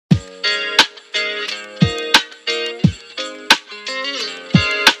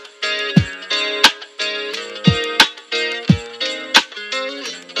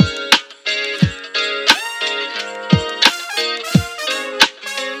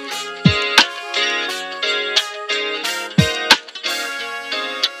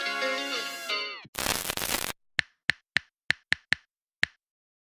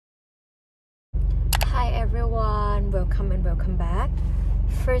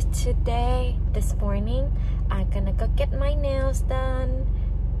today, this morning, I'm gonna go get my nails done.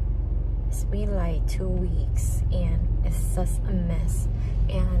 It's been like 2 weeks and it's just a mess.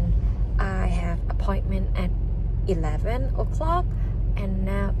 And I have appointment at 11 o'clock and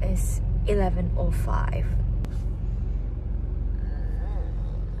now it's 11:05.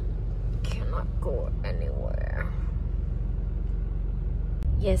 Cannot go anywhere.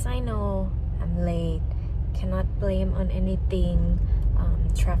 Yes, I know I'm late. Cannot blame on anything.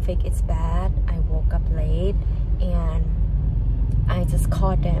 Traffic is bad. I woke up late and I just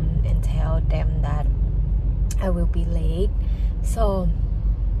called them and tell them that I will be late. So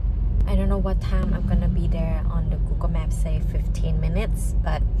I don't know what time I'm gonna be there. On the Google Maps say 15 minutes,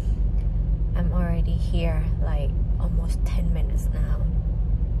 but I'm already here like almost 10 minutes now.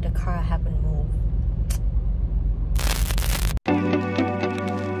 The car haven't moved.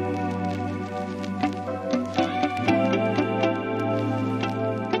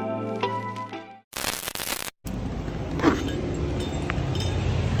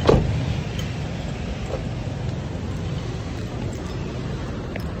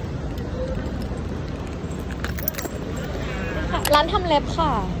ร้านทำเล็บค่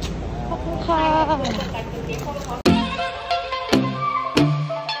ะ ขอบคุณค่ะ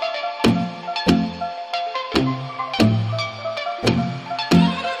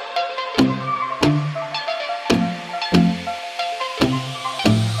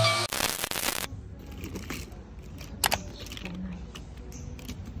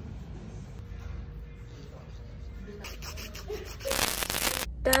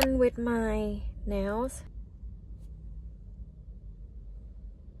Done with my nails.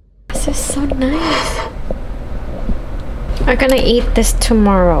 This is so nice. I'm gonna eat this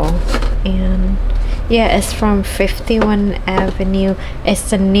tomorrow. And yeah, it's from 51 Avenue.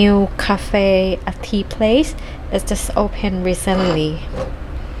 It's a new cafe, a tea place. It's just opened recently.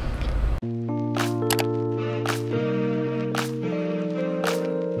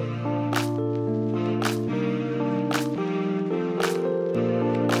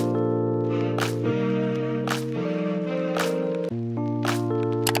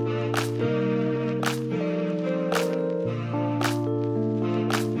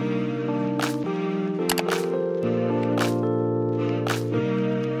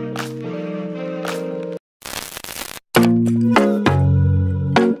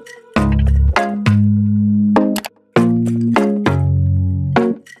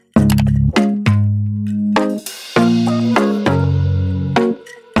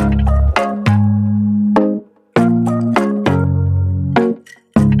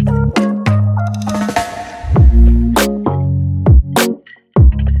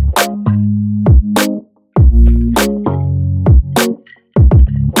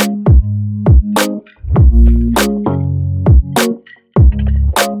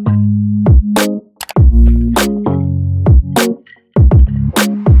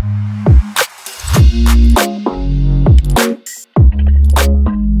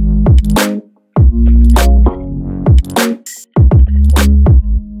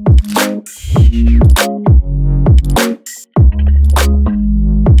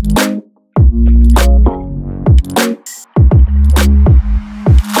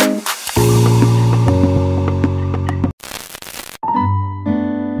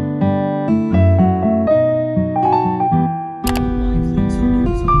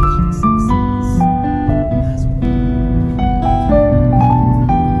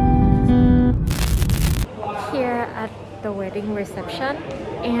 Reception,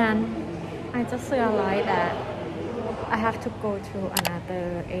 and I just realized that I have to go to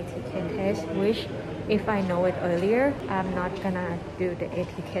another ATK test, which if I know it earlier, I'm not gonna do the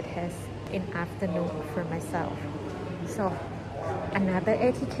ATK test in afternoon for myself. So another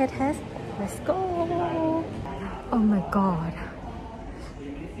ATK test, let's go. Oh my god,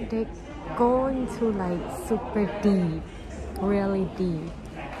 they go into like super deep, really deep,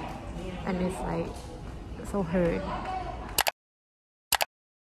 and it's like so hurt.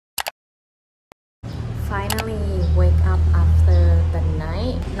 Finally wake up after the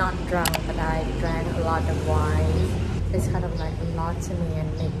night, not drunk, but I drank a lot of wine. It's kind of like a lot to me and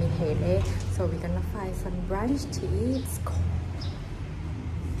make me headache. So we're gonna find some brunch to eat. It's cold.